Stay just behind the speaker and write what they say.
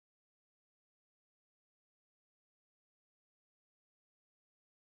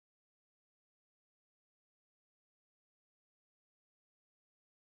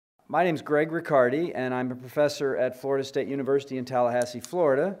My name's Greg Riccardi, and I'm a professor at Florida State University in Tallahassee,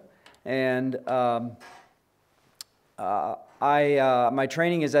 Florida. And my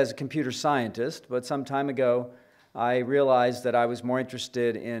training is as a computer scientist, but some time ago I realized that I was more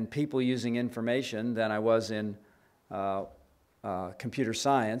interested in people using information than I was in computer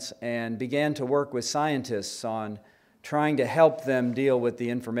science, and began to work with scientists on trying to help them deal with the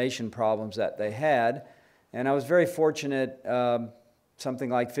information problems that they had. And I was very fortunate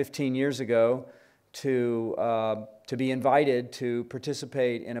something like 15 years ago to be invited to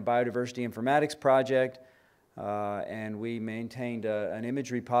participate in a biodiversity informatics project, and we maintained an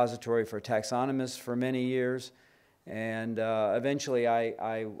image repository for taxonomists for many years, and eventually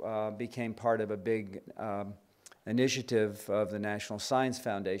I became part of a big initiative of the National Science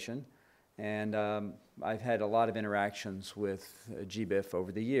Foundation, and I've had a lot of interactions with GBIF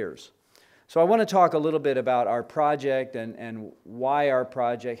over the years. So I want to talk a little bit about our project and why our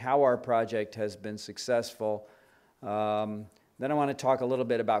project, how our project has been successful. Then I want to talk a little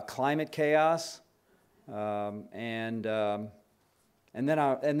bit about climate chaos, and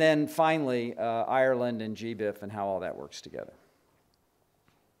then finally Ireland and GBIF and how all that works together.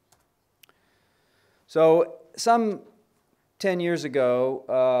 So some 10 years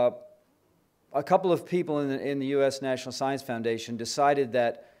ago, a couple of people in the U.S. National Science Foundation decided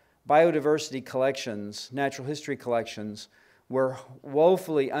that biodiversity collections, natural history collections, were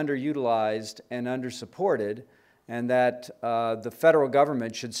woefully underutilized and undersupported, and that the federal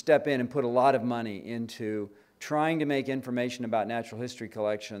government should step in and put a lot of money into trying to make information about natural history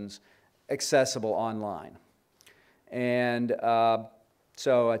collections accessible online. And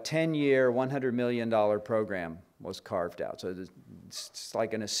so a 10-year, $100 million program was carved out. So it's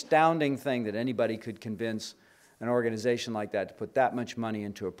like an astounding thing that anybody could convince an organization like that to put that much money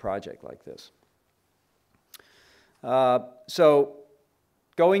into a project like this. So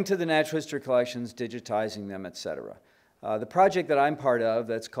going to the natural history collections, digitizing them, etc. The project that I'm part of,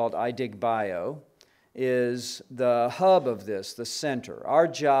 that's called iDigBio, is the hub of this, the center. Our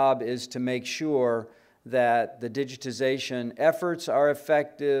job is to make sure that the digitization efforts are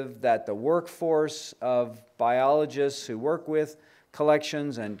effective, that the workforce of biologists who work with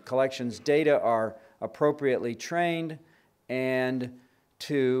collections and collections data are appropriately trained, and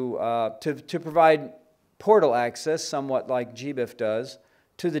to provide portal access, somewhat like GBIF does,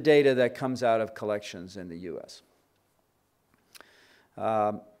 to the data that comes out of collections in the U.S.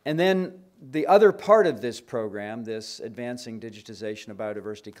 And then the other part of this program, this advancing digitization of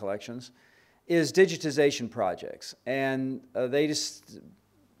biodiversity collections, is digitization projects. And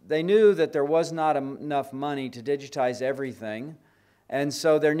they knew that there was not enough money to digitize everything, and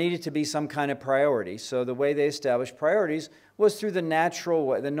so there needed to be some kind of priority. So the way they established priorities was through the natural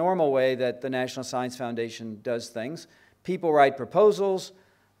way, the normal way that the National Science Foundation does things. People write proposals,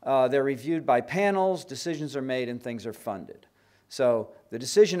 they're reviewed by panels, decisions are made, and things are funded. So the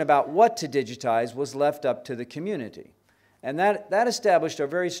decision about what to digitize was left up to the community. And that established a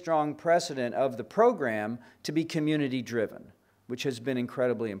very strong precedent of the program to be community-driven, which has been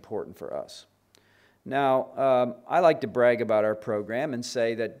incredibly important for us. Now, I like to brag about our program and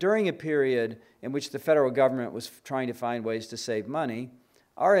say that during a period in which the federal government was trying to find ways to save money,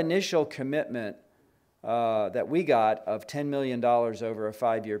 our initial commitment that we got of $10 million over a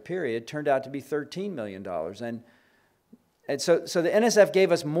 5-year period turned out to be $13 million. And so the NSF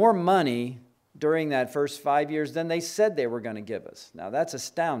gave us more money during that first 5 years than they said they were going to give us. Now, that's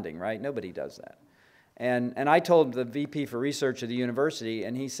astounding, right? Nobody does that. And I told the VP for research of the university,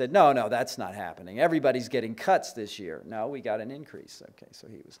 and he said, no, that's not happening. Everybody's getting cuts this year. No, we got an increase. Okay, so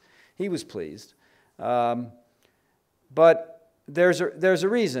he was pleased. But there's a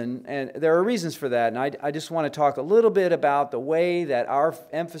reason, and there are reasons for that, and I just want to talk a little bit about the way that our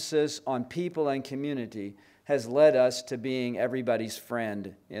emphasis on people and community has led us to being everybody's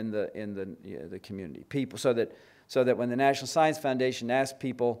friend in the community. People, so that when the National Science Foundation asks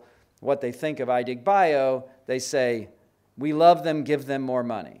people what they think of iDigBio, they say, we love them, give them more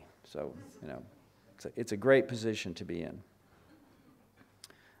money. So, you know, it's a great position to be in.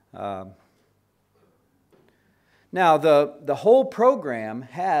 Now, the whole program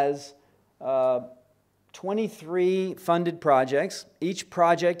has 23 funded projects. Each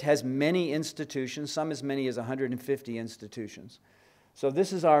project has many institutions, some as many as 150 institutions. So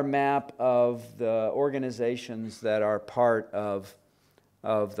this is our map of the organizations that are part of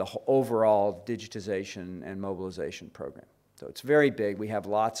the overall digitization and mobilization program. So it's very big. We have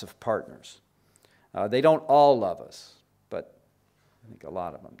lots of partners. They don't all love us, but I think a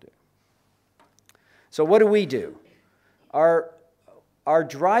lot of them do. So what do? Our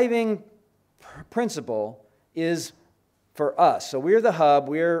driving principle is for us. So we're the hub,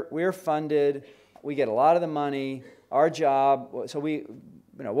 we're funded, we get a lot of the money. Our job, so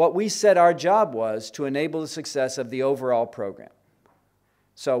what we said our job was to enable the success of the overall program.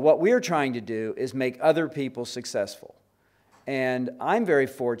 So what we're trying to do is make other people successful. And I'm very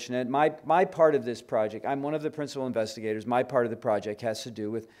fortunate. My part of this project, I'm one of the principal investigators. My part of the project has to do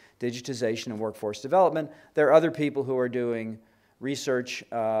with digitization and workforce development. There are other people who are doing research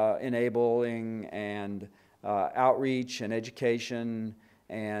enabling and outreach and education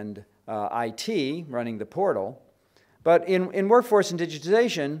and IT, running the portal. But in workforce and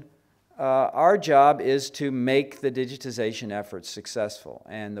digitization, our job is to make the digitization efforts successful.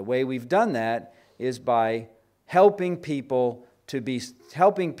 And the way we've done that is by helping people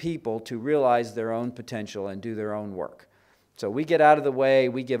to realize their own potential and do their own work. So we get out of the way,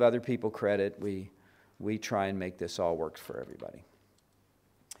 we give other people credit, we try and make this all work for everybody.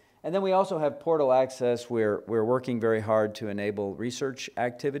 And then we also have portal access. We're working very hard to enable research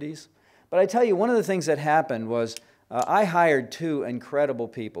activities. But I tell you, one of the things that happened was I hired two incredible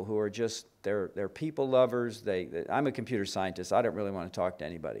people who are just, they're people lovers. I'm a computer scientist. I don't really want to talk to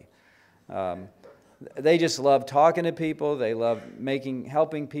anybody. They just love talking to people. They love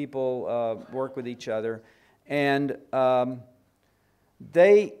helping people work with each other. And one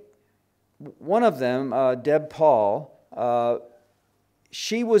of them, Deb Paul,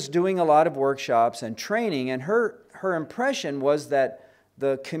 she was doing a lot of workshops and training, and her impression was that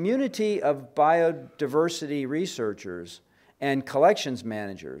the community of biodiversity researchers and collections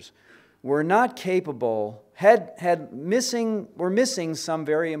managers were not capable, were missing some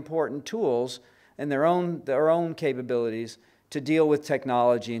very important tools and their own capabilities to deal with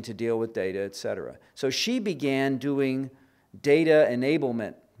technology and to deal with data, etc. So she began doing data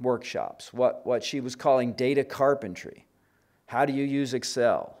enablement workshops, what she was calling data carpentry. How do you use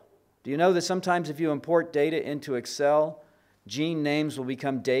Excel? Do you know that sometimes if you import data into Excel, gene names will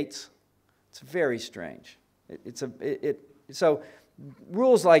become dates? It's very strange. So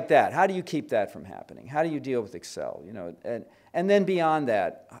rules like that, how do you keep that from happening? How do you deal with Excel? And then beyond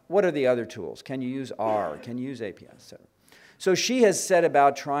that, what are the other tools? Can you use R? Can you use APIs, etc.? So she has set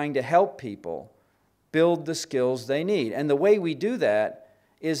about trying to help people build the skills they need. And the way we do that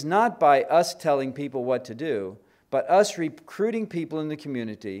is not by us telling people what to do, but us recruiting people in the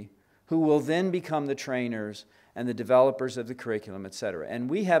community who will then become the trainers and the developers of the curriculum, etc. And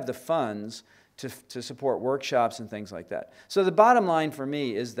we have the funds to support workshops and things like that. So the bottom line for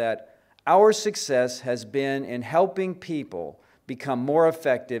me is that our success has been in helping people become more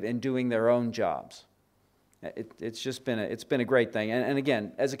effective in doing their own jobs. It's been a great thing. And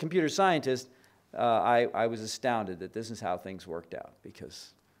again, as a computer scientist, I was astounded that this is how things worked out,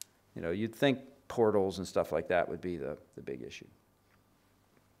 because you'd think portals and stuff like that would be the big issue.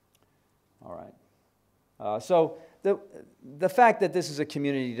 All right. So the fact that this is a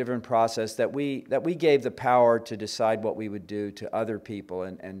community-driven process, that we gave the power to decide what we would do to other people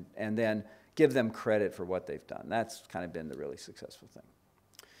and then give them credit for what they've done, that's kind of been the really successful thing.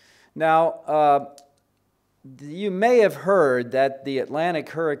 Now, you may have heard that the Atlantic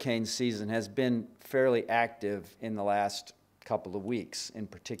hurricane season has been fairly active in the last couple of weeks, in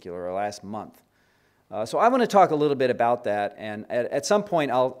particular, or last month. So I want to talk a little bit about that, and at some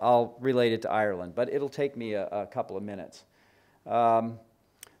point I'll relate it to Ireland, but it'll take me a couple of minutes. The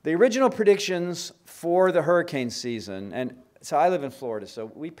original predictions for the hurricane season, and so I live in Florida, so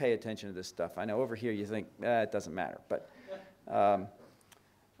we pay attention to this stuff. I know over here you think, it doesn't matter, but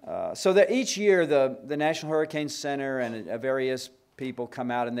so that each year the National Hurricane Center and various people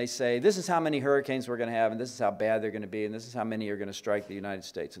come out and they say, this is how many hurricanes we're going to have, and this is how bad they're going to be, and this is how many are going to strike the United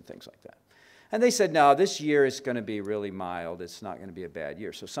States, and things like that. And they said, no, this year is going to be really mild. It's not going to be a bad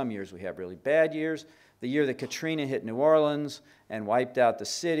year. So some years we have really bad years. The year that Katrina hit New Orleans and wiped out the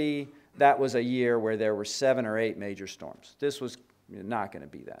city, that was a year where there were 7 or 8 major storms. This was not going to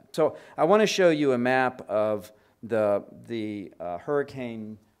be that. So I want to show you a map of the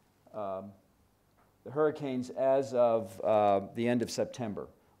hurricanes as of the end of September.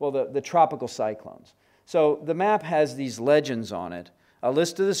 Well, the tropical cyclones. So the map has these legends on it. A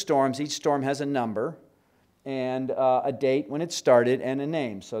list of the storms. Each storm has a number and a date when it started and a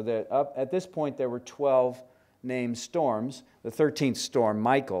name. So that at this point there were 12 named storms. The 13th storm,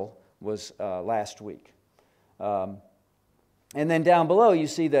 Michael, was last week. And then down below you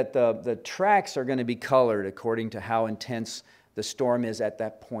see that the tracks are going to be colored according to how intense the storm is at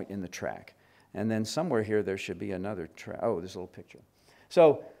that point in the track. And then somewhere here there should be another track. Oh, there's a little picture.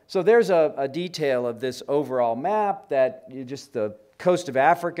 So there's a detail of this overall map that the coast of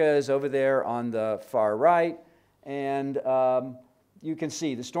Africa is over there on the far right, and you can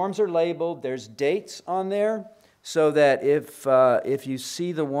see the storms are labeled. There's dates on there. so that if you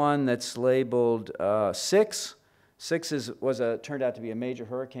see the one that's labeled 6, 6 turned out to be a major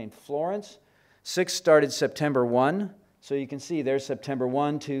hurricane, Florence. 6 started September 1, so you can see there's September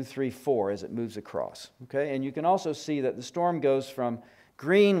 1, 2, 3, 4 as it moves across. Okay, and you can also see that the storm goes from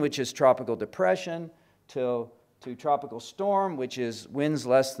green, which is tropical depression, to tropical storm, which is winds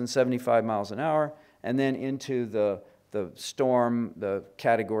less than 75 miles an hour, and then into the storm, the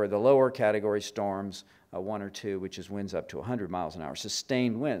lower category storms, 1 or 2, which is winds up to 100 miles an hour,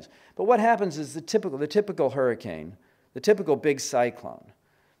 sustained winds. But what happens is the typical hurricane, the typical big cyclone,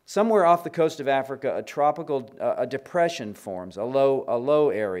 somewhere off the coast of Africa, a depression forms, a low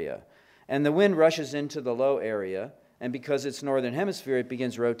area, and the wind rushes into the low area, and because it's northern hemisphere, it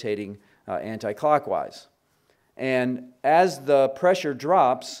begins rotating anti-clockwise. And as the pressure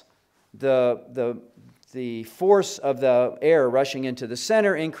drops, the force of the air rushing into the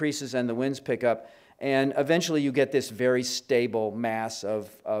center increases and the winds pick up, and eventually you get this very stable mass of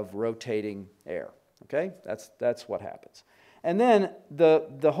rotating air. Okay? That's what happens. And then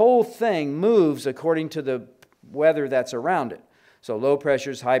the whole thing moves according to the weather that's around it. So low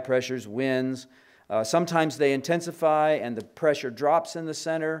pressures, high pressures, winds. Sometimes they intensify and the pressure drops in the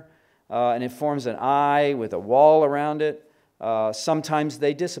center, and it forms an eye with a wall around it. Sometimes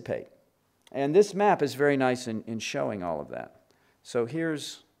they dissipate. And this map is very nice in showing all of that. So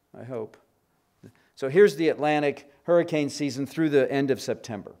here's, I hope, so here's the Atlantic hurricane season through the end of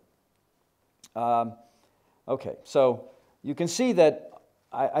September. Okay, so you can see that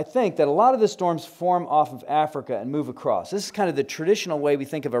I think that a lot of the storms form off of Africa and move across. This is kind of the traditional way we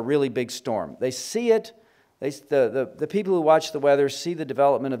think of a really big storm. They see it. The people who watch the weather see the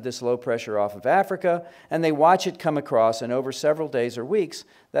development of this low pressure off of Africa, and they watch it come across, and over several days or weeks,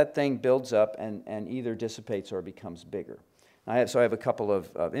 that thing builds up and either dissipates or becomes bigger. I have a couple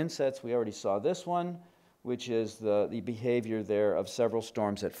of insets. We already saw this one, which is the behavior there of several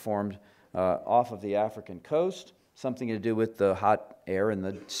storms that formed off of the African coast, something to do with the hot air in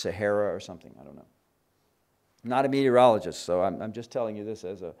the Sahara or something, I don't know. I'm not a meteorologist, so I'm just telling you this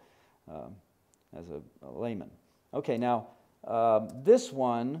as a layman. Okay, now this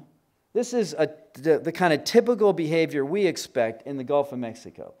is the kind of typical behavior we expect in the Gulf of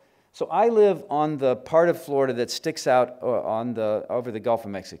Mexico. So I live on the part of Florida that sticks out over the Gulf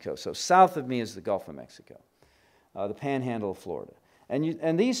of Mexico. So south of me is the Gulf of Mexico, the panhandle of Florida.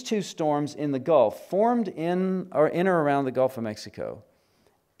 And these two storms in the Gulf formed in or around the Gulf of Mexico,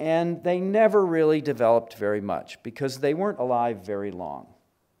 and they never really developed very much because they weren't alive very long,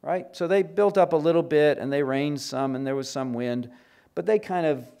 right? So they built up a little bit, and they rained some, and there was some wind, but they kind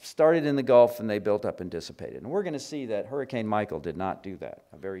of started in the Gulf, and they built up and dissipated. And we're going to see that Hurricane Michael did not do that,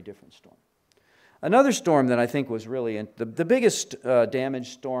 a very different storm. Another storm that I think was really the biggest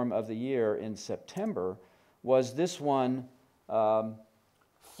damaged storm of the year in September was this one,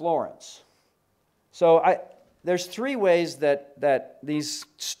 Florence. So there's 3 ways that these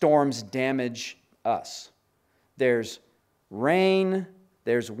storms damage us. There's rain,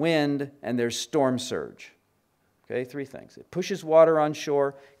 there's wind, and there's storm surge. Okay, 3 things. It pushes water on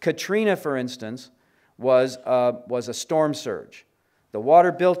shore. Katrina, for instance, was a storm surge. The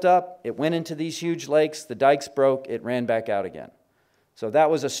water built up, it went into these huge lakes, the dikes broke, it ran back out again. So that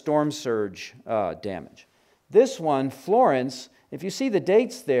was a storm surge damage. This one, Florence, if you see the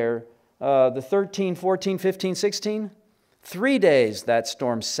dates there, the 13, 14, 15, 16, 3 days that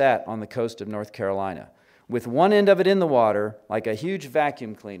storm sat on the coast of North Carolina, with one end of it in the water, like a huge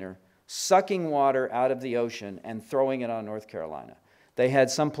vacuum cleaner, sucking water out of the ocean and throwing it on North Carolina.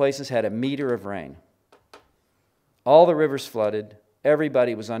 Some places had 1 meter of rain. All the rivers flooded.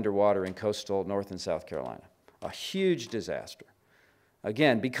 Everybody was underwater in coastal North and South Carolina. A huge disaster.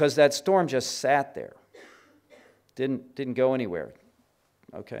 Again, because that storm just sat there. Didn't go anywhere.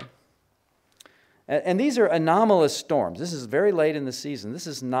 Okay? And these are anomalous storms. This is very late in the season. This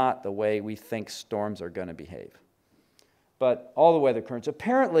is not the way we think storms are going to behave. But all the weather currents.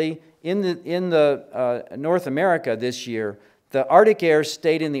 Apparently, in the North America this year, the Arctic air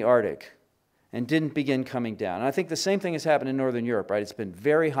stayed in the Arctic and didn't begin coming down. And I think the same thing has happened in Northern Europe, right? It's been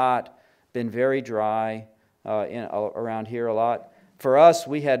very hot, been very dry around here a lot. For us,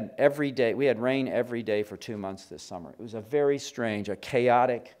 we had rain every day for 2 months this summer. It was a very strange, a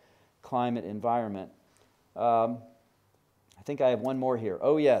chaotic climate environment. I think I have one more here.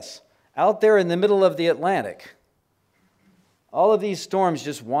 Oh, yes. Out there in the middle of the Atlantic, all of these storms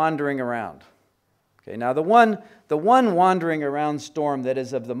just wandering around. Okay, now the one wandering around storm that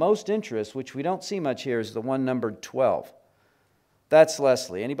is of the most interest, which we don't see much here, is the one numbered 12. That's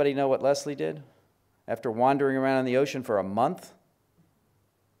Leslie. Anybody know what Leslie did after wandering around in the ocean for a month?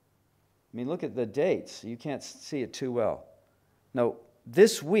 I mean, look at the dates. You can't see it too well. No,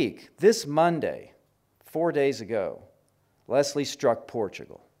 this week, this Monday, 4 days ago, Leslie struck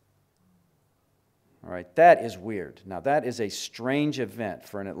Portugal. All right, that is weird. Now, that is a strange event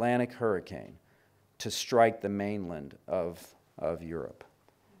for an Atlantic hurricane to strike the mainland of Europe.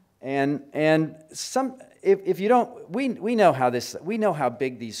 And if you don't, we know how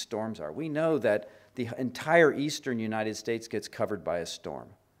big these storms are. We know that the entire eastern United States gets covered by a storm.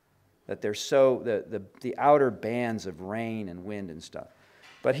 That there's the outer bands of rain and wind and stuff.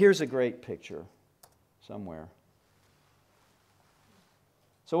 But here's a great picture somewhere.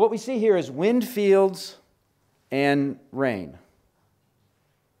 So what we see here is wind fields and rain.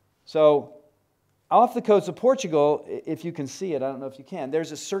 So off the coast of Portugal, if you can see it, I don't know if you can,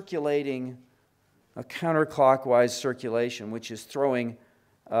 there's a counterclockwise circulation, which is throwing,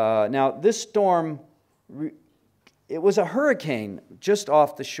 now this storm, it was a hurricane just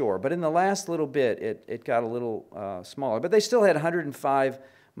off the shore, but in the last little bit, it got a little smaller. But they still had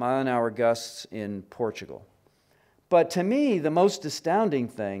 105-mile-an-hour gusts in Portugal. But to me, the most astounding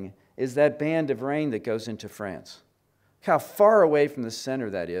thing is that band of rain that goes into France. Look how far away from the center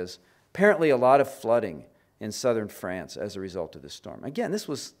that is. Apparently a lot of flooding in southern France as a result of this storm. Again, this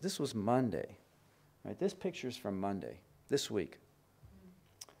was Monday. Right? This picture's from Monday, this week.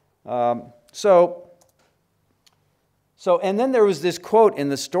 And then there was this quote in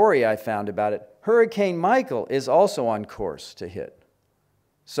the story I found about it. Hurricane Michael is also on course to hit.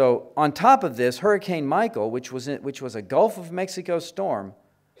 So on top of this, Hurricane Michael, which was a Gulf of Mexico storm,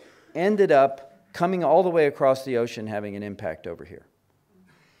 ended up coming all the way across the ocean, having an impact over here.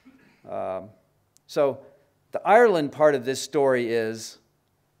 So the Ireland part of this story is,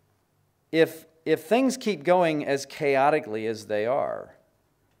 if things keep going as chaotically as they are,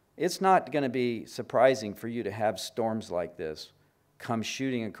 it's not going to be surprising for you to have storms like this come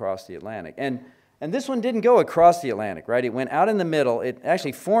shooting across the Atlantic. And this one didn't go across the Atlantic, right? It went out in the middle. It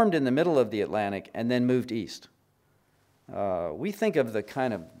actually formed in the middle of the Atlantic and then moved east. We think of the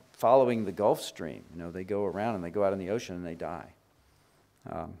kind of following the Gulf Stream. You know, they go around and they go out in the ocean and they die.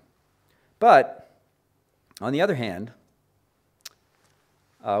 But on the other hand,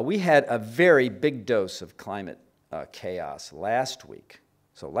 we had a very big dose of climate chaos last week.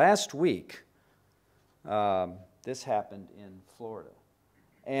 So last week, this happened in Florida.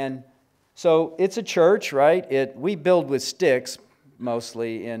 And so it's a church, right? We build with sticks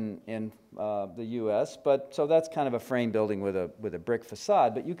mostly in the U.S., but so that's kind of a frame building with a brick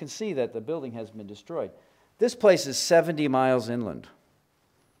facade. But you can see that the building has been destroyed. This place is 70 miles inland.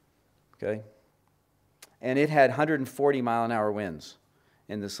 Okay, and it had 140-mile-an-hour winds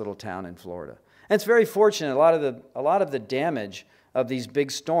in this little town in Florida. And it's very fortunate. A lot of the damage of these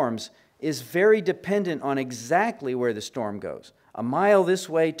big storms is very dependent on exactly where the storm goes. A mile this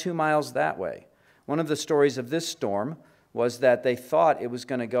way, 2 miles that way. One of the stories of this storm was that they thought it was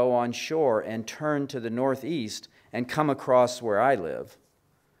going to go on shore and turn to the northeast and come across where I live,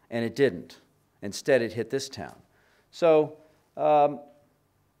 and it didn't. Instead, it hit this town. So,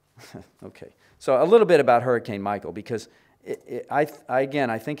 okay. So a little bit about Hurricane Michael, because again,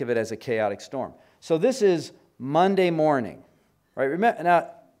 I think of it as a chaotic storm. So this is Monday morning, right? Remember,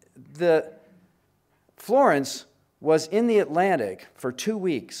 now, Florence was in the Atlantic for 2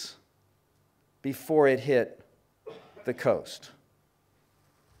 weeks before it hit the coast.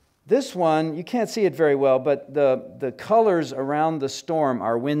 This one, you can't see it very well, but the colors around the storm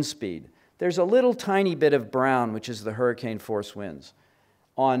are wind speed. There's a little tiny bit of brown, which is the hurricane force winds,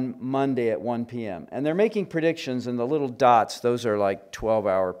 on Monday at 1 p.m. And they're making predictions, and the little dots, those are like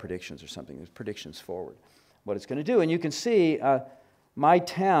 12-hour predictions or something. There's predictions forward, what it's going to do. And you can see my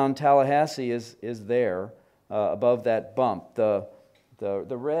town, Tallahassee, is there. Above that bump. The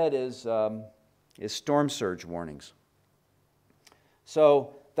red is storm surge warnings.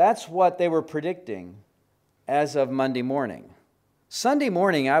 So that's what they were predicting as of Monday morning. Sunday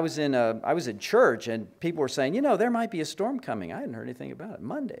morning, I was in church, and people were saying, you know, there might be a storm coming. I hadn't heard anything about it.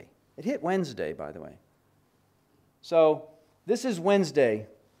 Monday. It hit Wednesday, by the way. So this is Wednesday,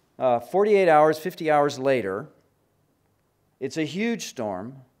 48 hours, 50 hours later. It's a huge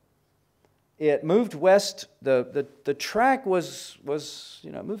storm. It moved west. The track was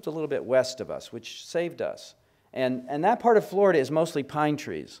moved a little bit west of us, which saved us. And that part of Florida is mostly pine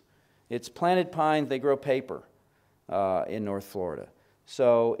trees. It's planted pines. They grow paper in North Florida.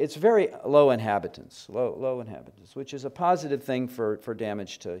 So it's very low inhabitants, which is a positive thing for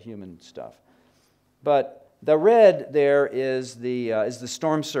damage to human stuff. But the red there is the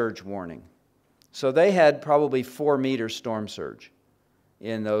storm surge warning. So they had probably 4-meter storm surge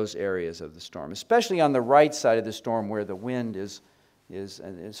in those areas of the storm, especially on the right side of the storm where the wind is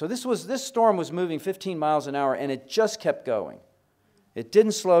and so this storm was moving 15 miles an hour, and it just kept going. It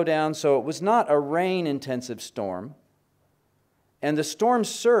didn't slow down, so it was not a rain-intensive storm. And the storm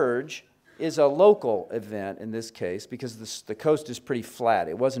surge is a local event in this case because the coast is pretty flat.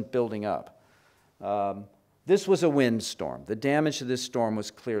 It wasn't building up. This was a wind storm. The damage to this storm was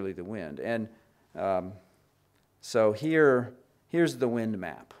clearly the wind. And so here's the wind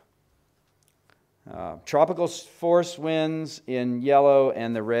map. Tropical force winds in yellow,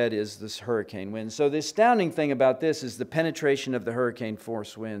 and the red is this hurricane wind. So the astounding thing about this is the penetration of the hurricane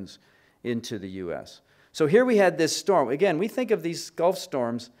force winds into the U.S. So here we had this storm. Again, we think of these Gulf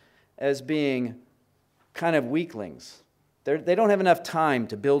storms as being kind of weaklings. They don't have enough time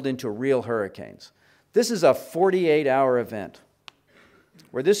to build into real hurricanes. This is a 48-hour event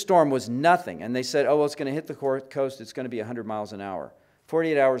where this storm was nothing, and they said, oh, well, it's going to hit the coast, it's going to be 100 miles an hour.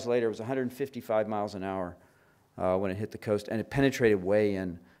 48 hours later, it was 155 miles an hour when it hit the coast, and it penetrated way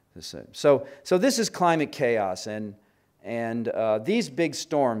in. So this is climate chaos, and these big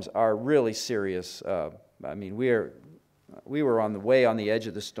storms are really serious. I mean, we were on the edge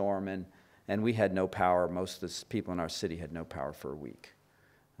of the storm, and we had no power. Most of the people in our city had no power for a week.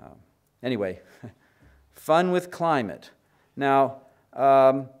 Anyway, fun with climate. Now,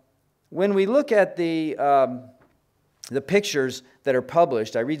 when we look at the pictures that are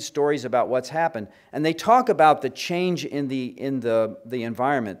published, I read stories about what's happened, and they talk about the change in the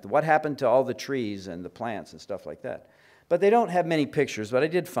environment, what happened to all the trees and the plants and stuff like that. But they don't have many pictures, but I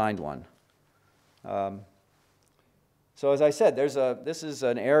did find one. So as I said, this is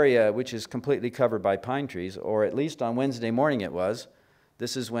an area which is completely covered by pine trees, or at least on Wednesday morning it was.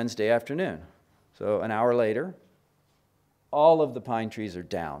 This is Wednesday afternoon. So an hour later, all of the pine trees are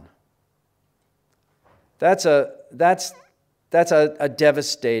down. That's a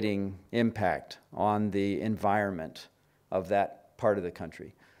devastating impact on the environment of that part of the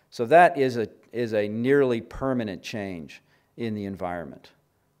country. So that is a nearly permanent change in the environment,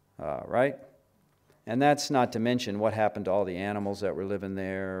 right? And that's not to mention what happened to all the animals that were living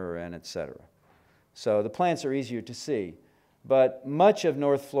there, and et cetera. So the plants are easier to see, but much of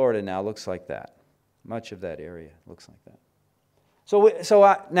North Florida now looks like that. Much of that area looks like that. So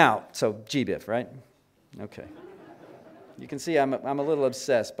GBIF, right? Okay. You can see I'm a little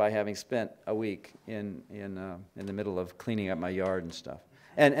obsessed by having spent a week in the middle of cleaning up my yard and stuff.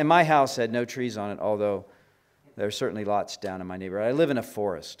 And my house had no trees on it, although there's certainly lots down in my neighborhood. I live in a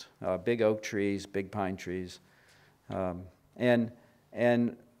forest, big oak trees, big pine trees. And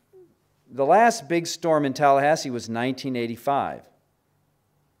the last big storm in Tallahassee was 1985.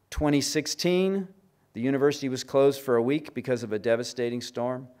 2016, the university was closed for a week because of a devastating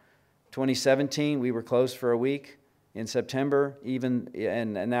storm. 2017, we were closed for a week in September,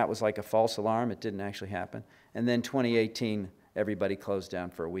 and that was like a false alarm. It didn't actually happen. And then 2018, everybody closed down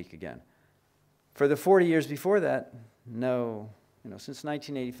for a week again. For the 40 years before that, no, since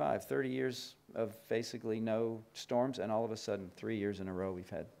 1985, 30 years of basically no storms, and all of a sudden, 3 years in a row, we've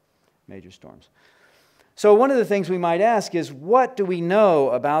had major storms. So one of the things we might ask is, what do we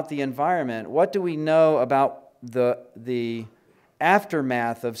know about the environment? What do we know about the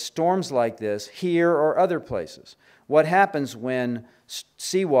aftermath of storms like this here or other places? What happens when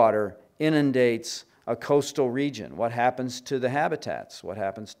seawater inundates a coastal region? What happens to the habitats? What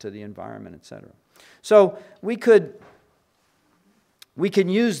happens to the environment, etc.? So we can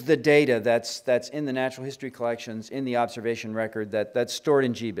use the data that's in the natural history collections, in the observation record that's stored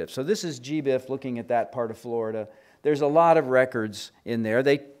in GBIF. So this is GBIF looking at that part of Florida. There's a lot of records in there.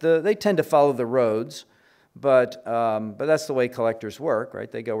 They tend to follow the roads, but that's the way collectors work,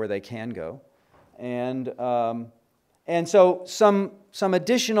 right? They go where they can go. And so some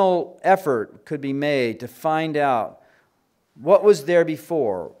additional effort could be made to find out what was there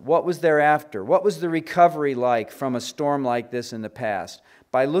before, what was there after, what was the recovery like from a storm like this in the past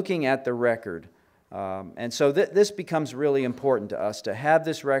by looking at the record. And so this becomes really important to us, to have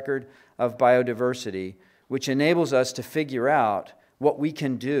this record of biodiversity, which enables us to figure out what we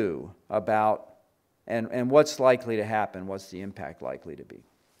can do about and what's likely to happen, what's the impact likely to be.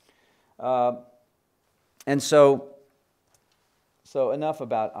 And so enough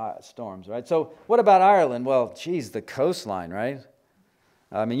about storms, right? So what about Ireland? Well, geez, the coastline, right?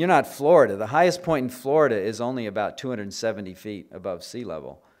 I mean, you're not Florida. The highest point in Florida is only about 270 feet above sea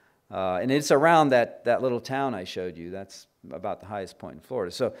level. And it's around that little town I showed you. That's about the highest point in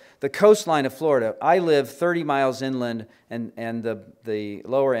Florida. So the coastline of Florida, I live 30 miles inland, and the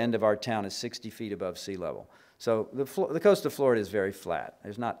lower end of our town is 60 feet above sea level. So the coast of Florida is very flat.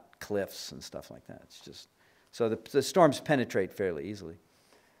 There's not cliffs and stuff like that. It's just... So the storms penetrate fairly easily.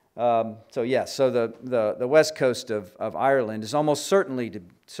 So yes, so the west coast of Ireland is almost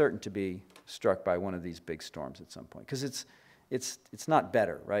certain to be struck by one of these big storms at some point, because it's not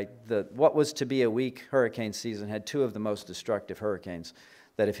better, right? What was to be a weak hurricane season had two of the most destructive hurricanes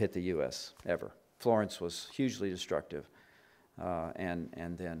that have hit the U.S. ever. Florence was hugely destructive, and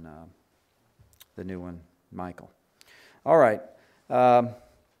then the new one, Michael. All right. But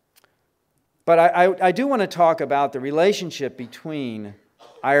I do want to talk about the relationship between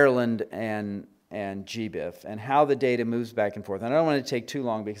Ireland and GBIF and how the data moves back and forth. And I don't want to take too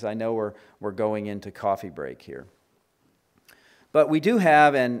long because I know we're going into coffee break here. But we do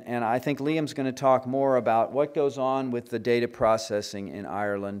have, and I think Liam's going to talk more about what goes on with the data processing in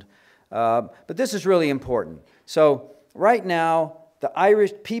Ireland. But this is really important. So right now, the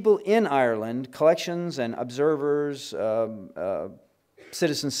Irish people in Ireland, collections and observers,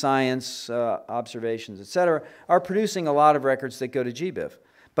 citizen science observations, etc., are producing a lot of records that go to GBIF.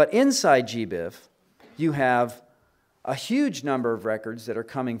 But inside GBIF, you have a huge number of records that are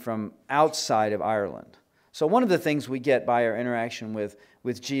coming from outside of Ireland. So one of the things we get by our interaction with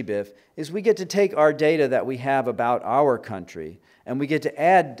GBIF is we get to take our data that we have about our country and we get to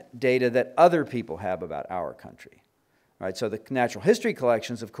add data that other people have about our country. Right? So the natural history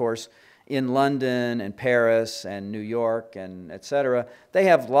collections, of course, in London and Paris and New York and et cetera, they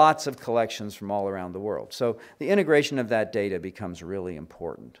have lots of collections from all around the world. So the integration of that data becomes really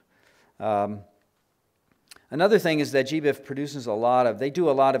important. Another thing is that GBIF produces they do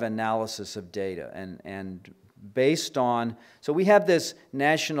a lot of analysis of data and based on, so we have this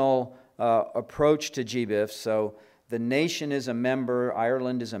national approach to GBIF. So the nation is a member,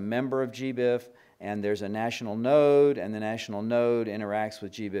 Ireland is a member of GBIF, and there's a national node, and the national node interacts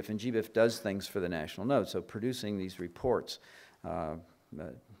with GBIF, and GBIF does things for the national node. So producing these reports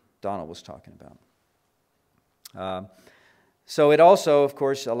that Donald was talking about. So it also, of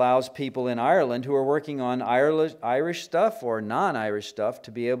course, allows people in Ireland who are working on Irish stuff or non-Irish stuff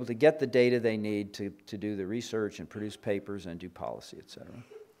to be able to get the data they need to do the research and produce papers and do policy, etc.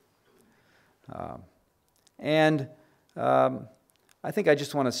 I think I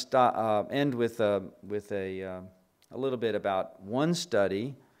just want to end with a little bit about one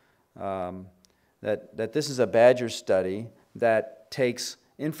study, that this is a Badger study that takes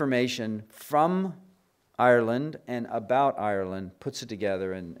information from Ireland and about Ireland, puts it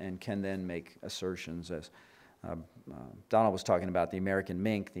together, and can then make assertions. As Donald was talking about the American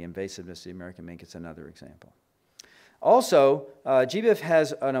mink, the invasiveness of the American mink, it's another example. Also, GBIF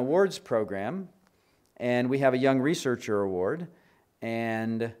has an awards program, and we have a Young Researcher Award,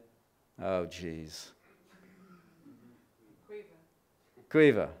 and, oh geez.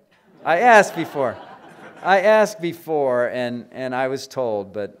 Cuiva. I asked before, and I was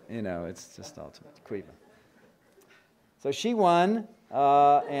told, but, you know, it's just ultimate. Cuiva. So she won,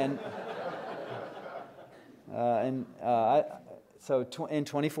 so in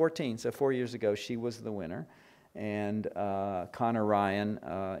 2014, so 4 years ago, she was the winner, and Connor Ryan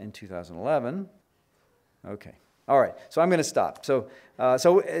in 2011. Okay, all right. So I'm going to stop. So,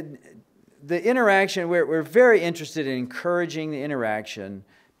 the interaction, we're very interested in encouraging the interaction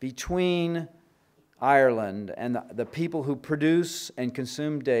between Ireland and the people who produce and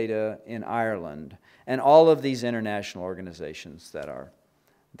consume data in Ireland, and all of these international organizations that are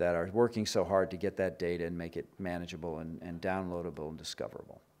working so hard to get that data and make it manageable and downloadable and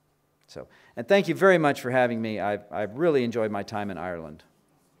discoverable. So, and thank you very much for having me. I've really enjoyed my time in Ireland.